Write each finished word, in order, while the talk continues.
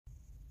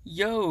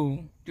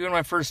Yo, doing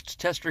my first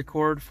test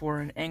record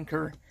for an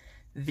Anchor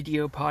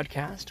video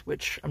podcast,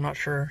 which I'm not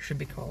sure should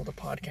be called a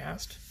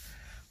podcast,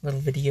 little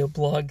video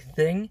blog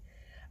thing.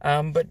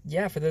 But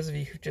yeah, for those of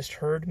you who just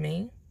heard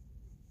me,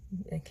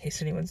 in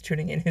case anyone's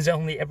tuning in who's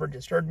only ever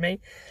just heard me,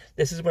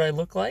 this is what I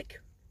look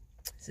like.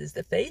 This is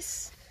the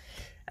face,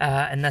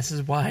 and this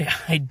is why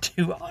I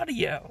do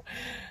audio.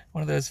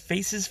 One of those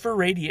faces for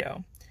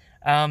radio.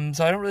 So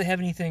I don't really have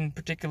anything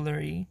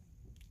particularly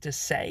to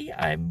say.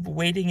 I'm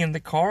waiting in the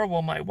car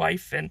while my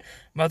wife and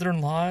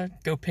mother-in-law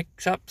go pick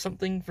up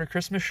something for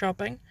Christmas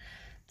shopping.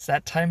 It's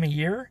that time of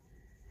year.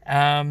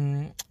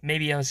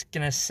 Maybe I was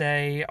gonna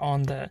say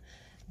on the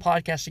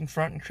podcasting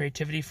front and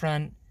creativity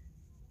front,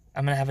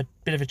 I'm gonna have a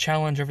bit of a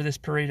challenge over this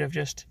period of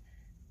just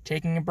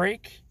taking a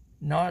break,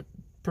 not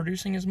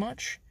producing as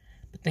much,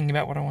 but thinking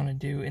about what I want to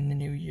do in the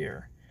new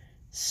year.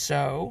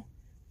 So,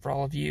 for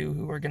all of you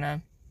who are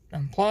gonna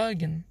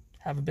unplug and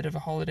have a bit of a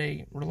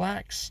holiday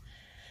relax,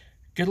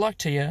 good luck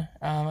to you.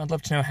 I'd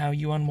love to know how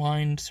you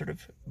unwind, sort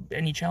of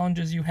any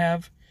challenges you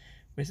have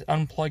with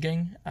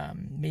unplugging.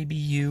 Maybe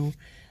you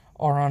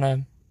are on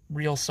a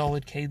real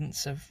solid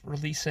cadence of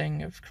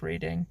releasing, of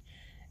creating,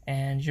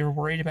 and you're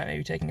worried about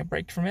maybe taking a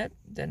break from it.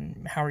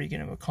 Then how are you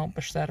going to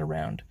accomplish that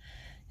around,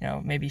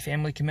 maybe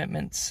family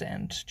commitments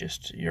and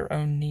just your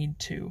own need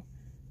to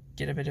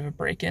get a bit of a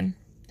break in?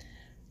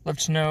 Love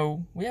to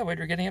know, what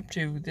you're getting up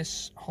to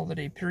this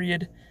holiday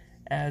period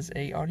as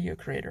a audio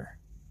creator.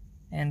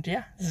 And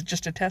yeah, this is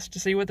just a test to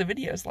see what the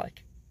video is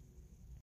like.